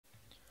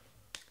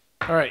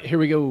All right, here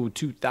we go.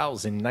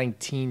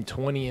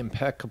 2019-20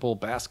 Impeccable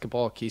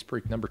Basketball Case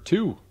Break number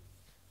 2.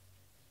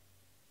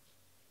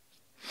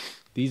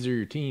 These are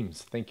your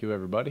teams. Thank you,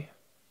 everybody.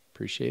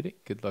 Appreciate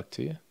it. Good luck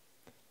to you.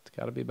 It's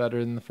got to be better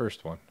than the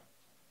first one.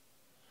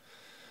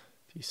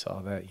 If you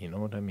saw that, you know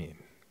what I mean.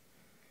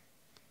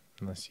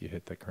 Unless you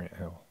hit the Grant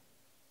Hill.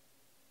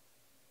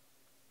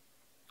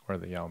 Or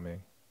the Yao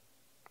Ming.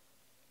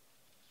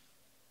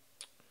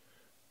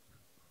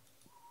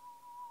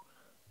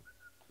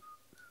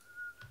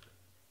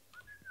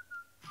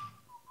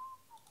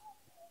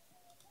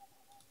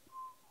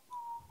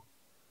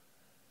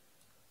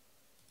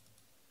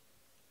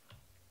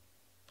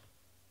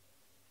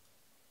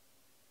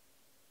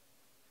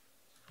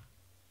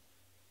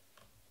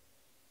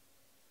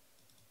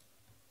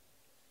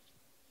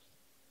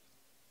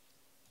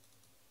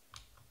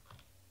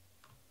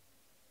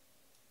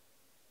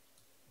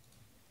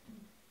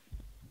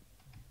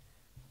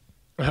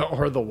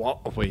 Or the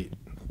wait,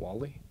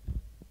 Wally?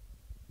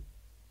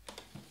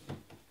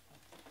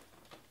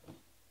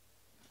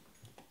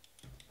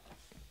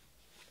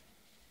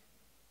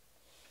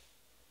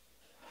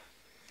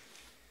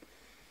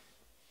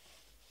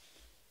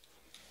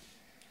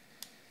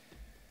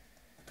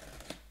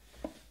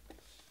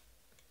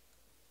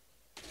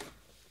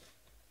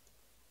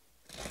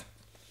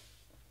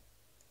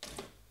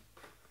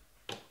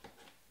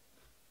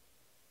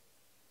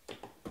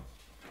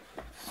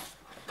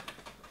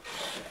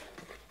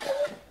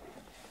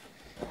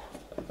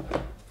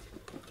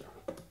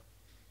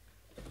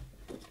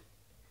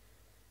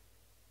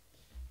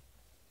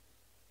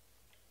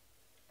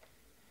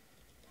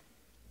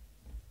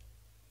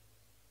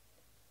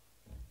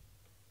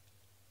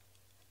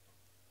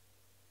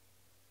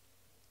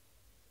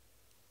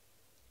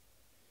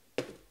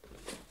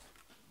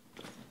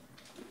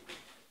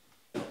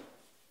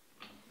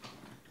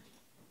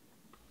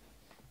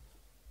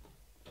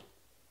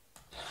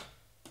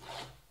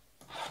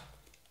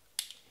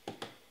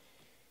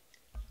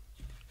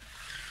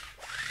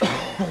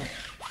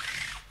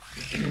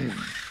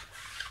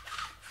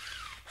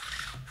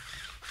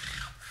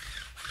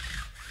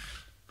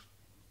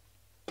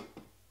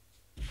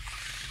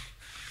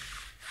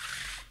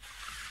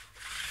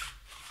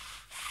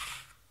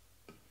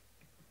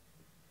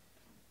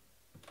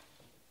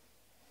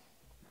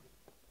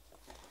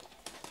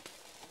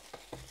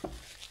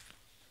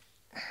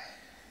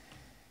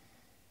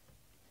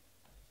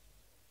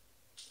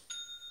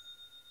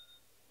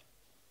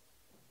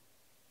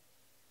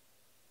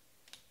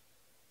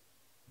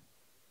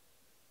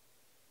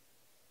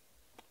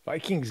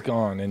 Vikings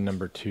gone in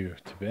number 2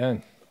 to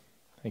Ben.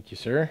 Thank you,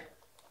 sir.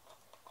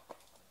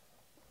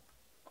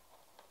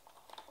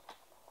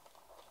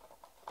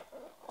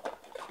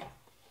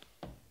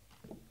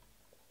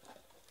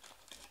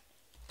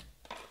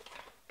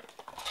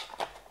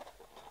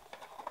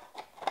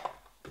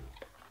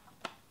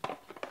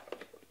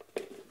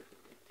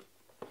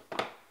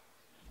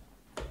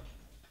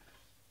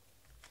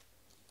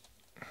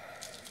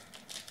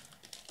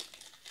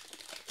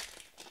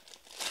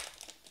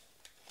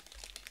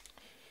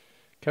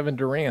 Kevin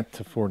Durant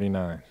to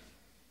 49.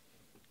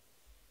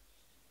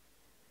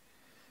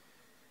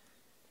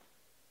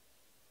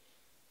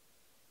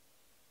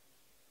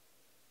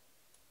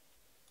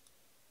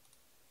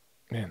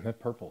 Man, that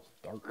purple's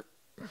dark.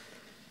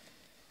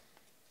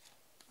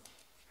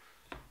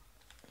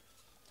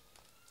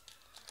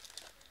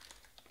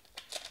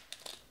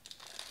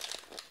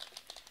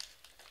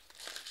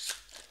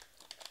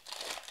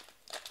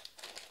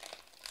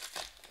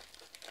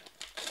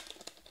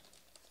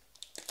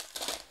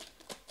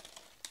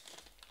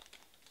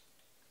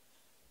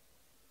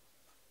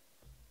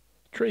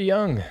 Trae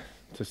Young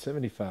to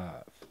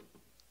 75.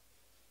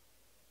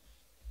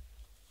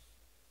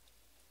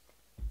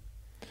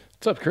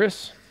 What's up,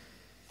 Chris?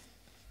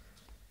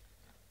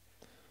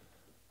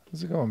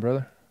 How's it going,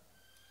 brother?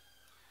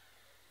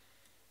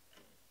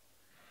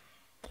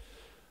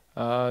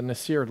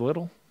 Nasir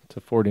Little to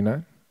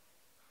 49.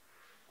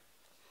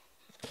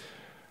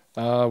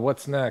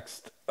 What's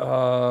next?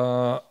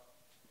 Got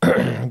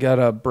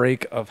a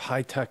break of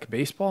high-tech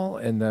baseball,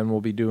 and then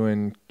we'll be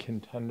doing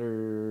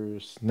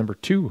contenders number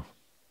 2.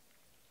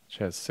 Which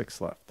has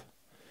 6 left.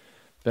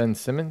 Ben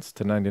Simmons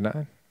to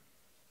 99.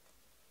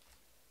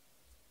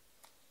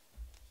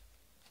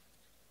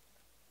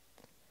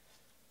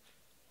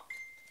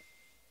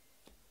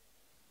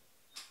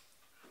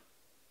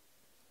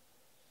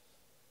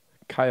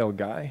 Kyle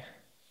Guy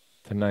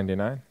to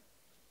 99.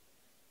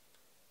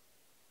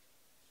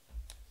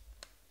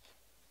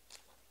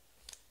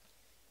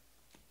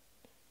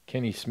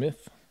 Kenny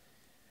Smith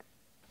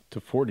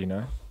to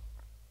 49.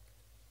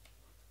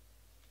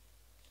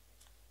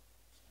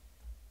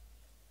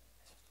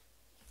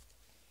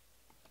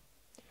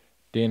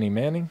 Danny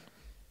Manning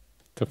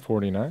to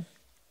 49.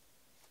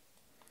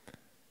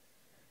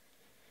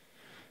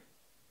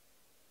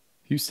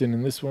 Houston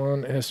in this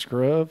one, S.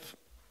 Scrub.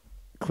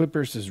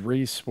 Clippers is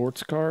Rays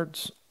Sports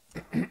Cards.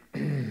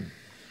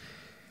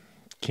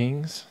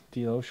 Kings,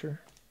 D. Osher.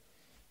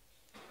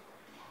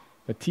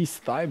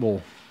 Matisse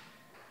Thybulle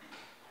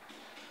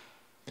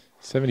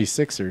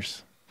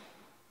 76ers.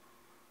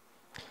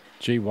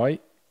 Jay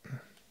White.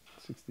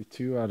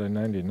 62 out of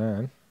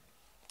 99.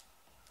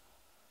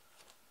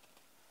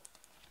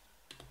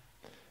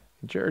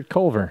 Jared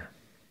Culver.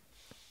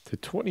 To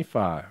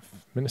 25.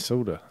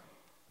 Minnesota.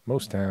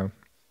 Mostown.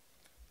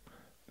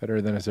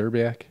 Better than a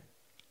Zerbiak.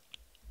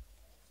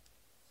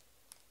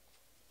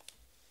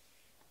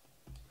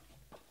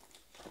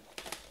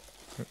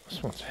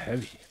 This one's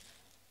heavy.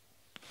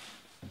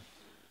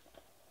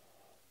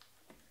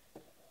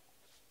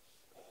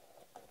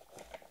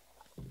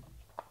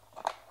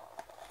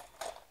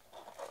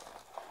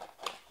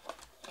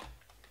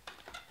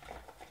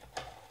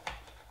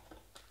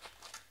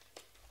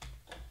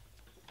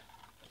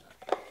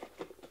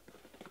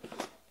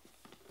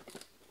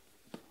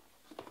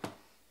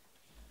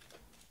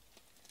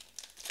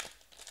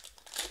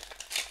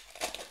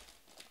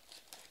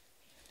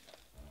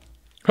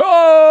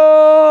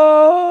 Oh,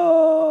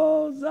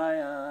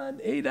 Zion,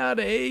 8 out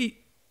of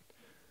 8.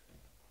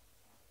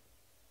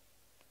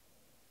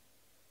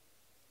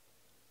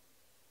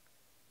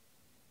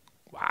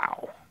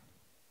 Wow.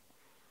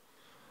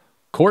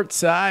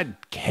 Courtside,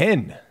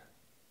 Ken.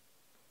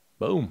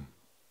 Boom.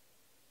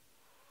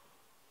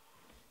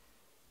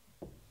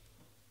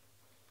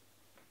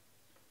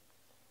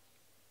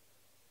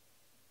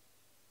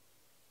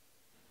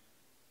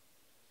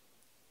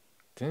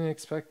 Didn't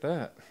expect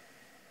that.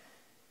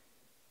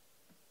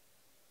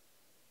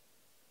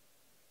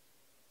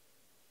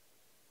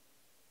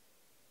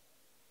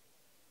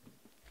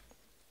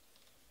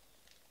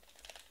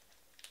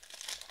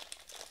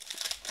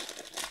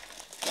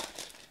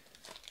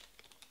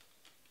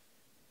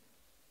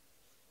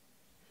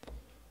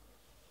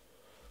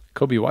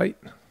 Kobe White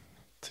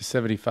to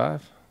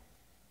 75.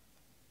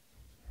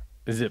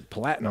 Is it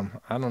platinum?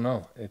 I don't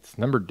know. It's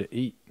numbered to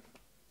 8.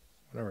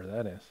 Whatever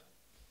that is.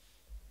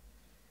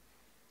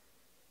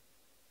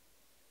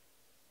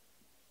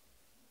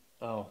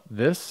 Oh,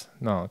 this?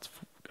 No, it's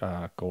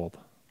gold.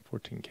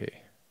 14K.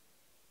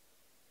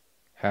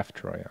 Half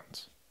troy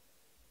ounce.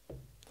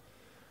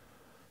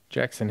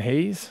 Jackson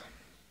Hayes.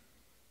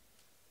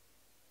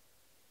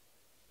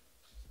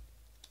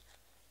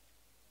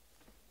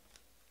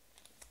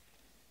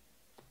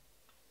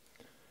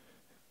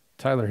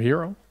 Tyler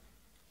Hero.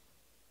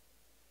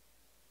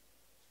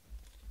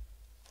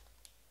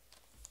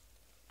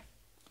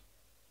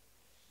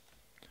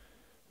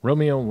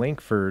 Romeo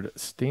Langford,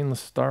 Stainless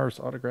Stars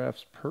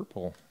autographs,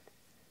 purple.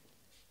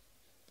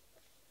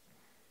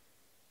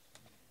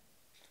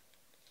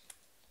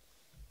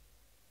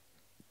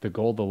 The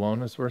gold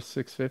alone is worth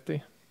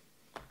 $650.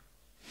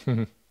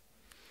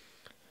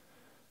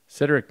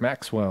 Cedric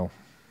Maxwell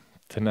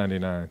to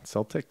 99.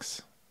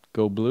 Celtics,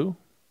 go blue.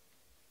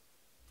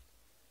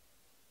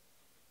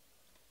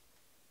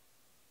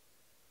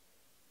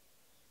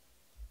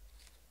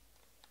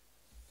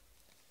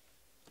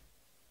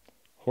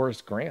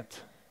 Horace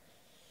Grant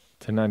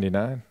to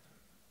 99.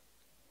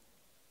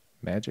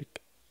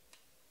 Magic.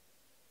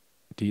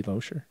 D.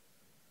 Loescher.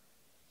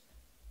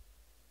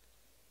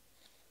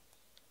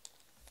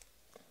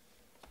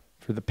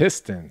 For the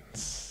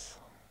Pistons,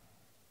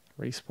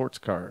 Ray Sports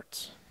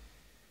Cards.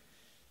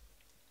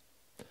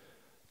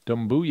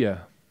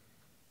 Dumbuya.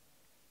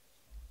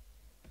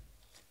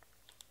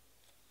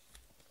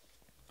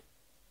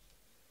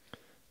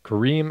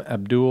 Kareem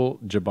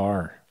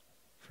Abdul-Jabbar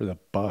for the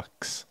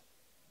Bucks.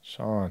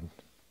 Sean.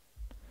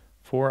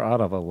 4 out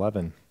of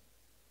 11.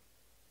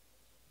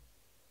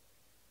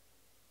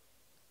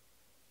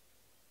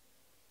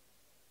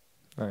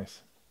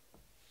 Nice.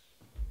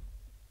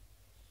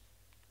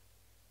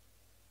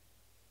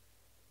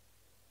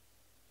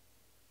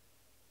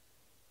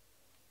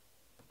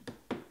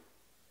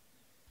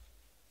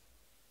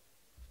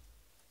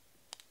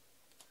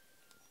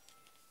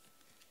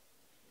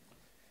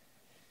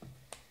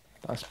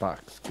 Last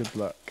box. Good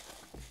luck.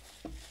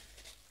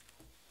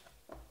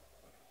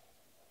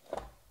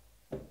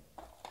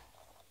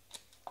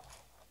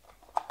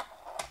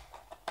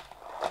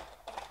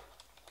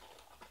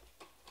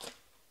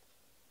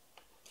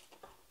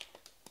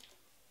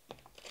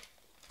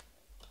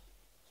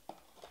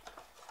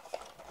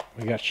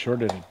 We got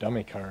shorted a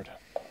dummy card.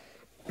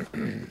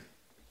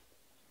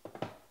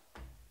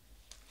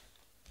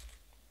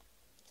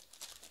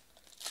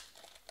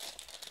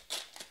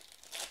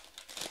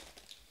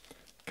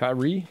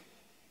 Kyrie.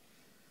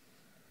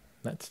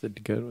 That's the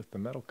good with the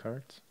metal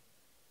cards.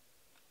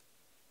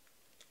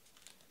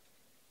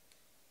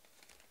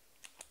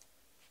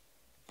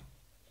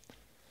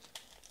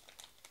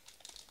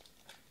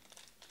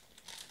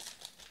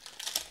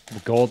 The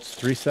gold's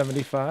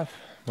 $375,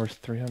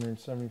 worth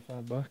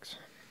 $375.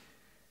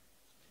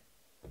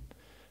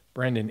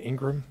 Brandon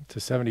Ingram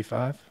to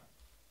 75.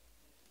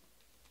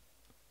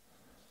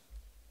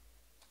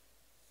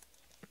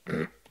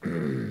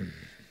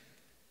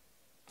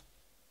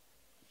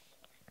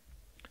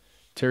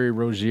 Terry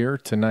Rozier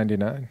to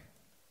 99.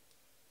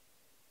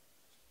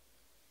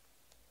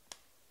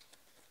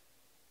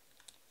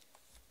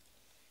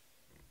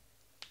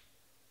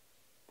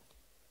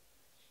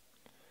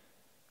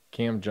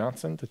 Cam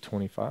Johnson to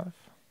 25.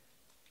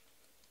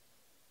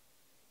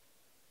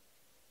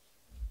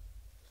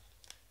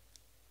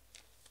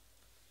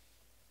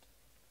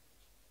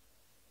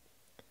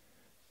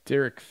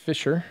 Derek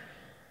Fisher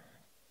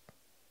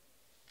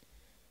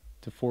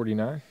to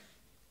 49.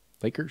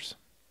 Lakers.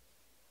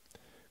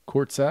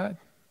 Courtside.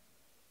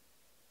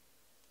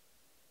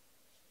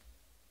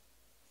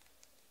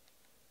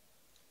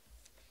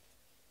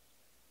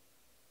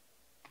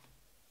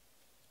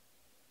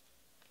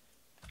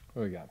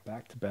 What we got?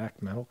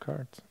 Back-to-back metal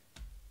cards.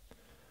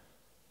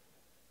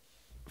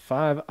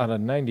 5 out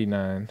of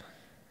 99.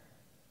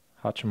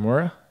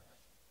 Hachimura.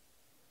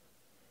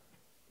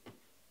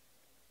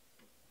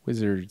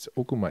 Wizards,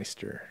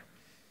 Okumeister.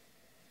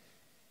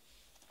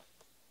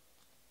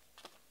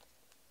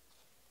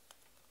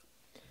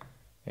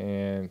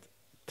 And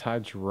Ty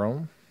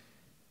Jerome.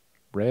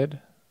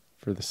 Red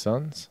for the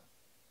Suns.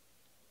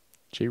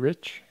 J.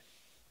 Rich.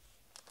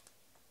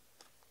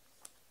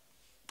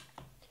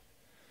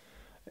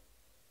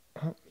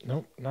 Oh,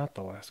 nope, not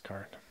the last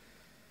card.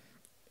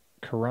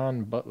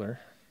 Caron Butler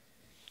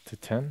to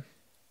 10.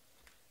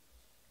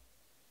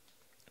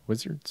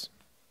 Wizards.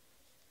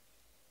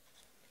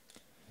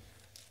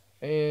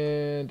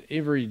 And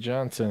Avery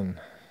Johnson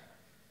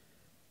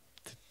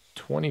to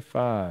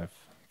 25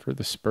 for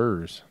the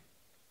Spurs.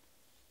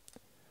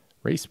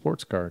 Race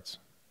Sports Cards.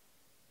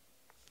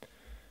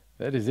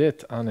 That is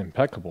it on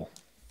Impeccable.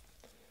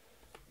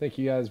 Thank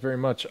you guys very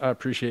much. I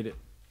appreciate it.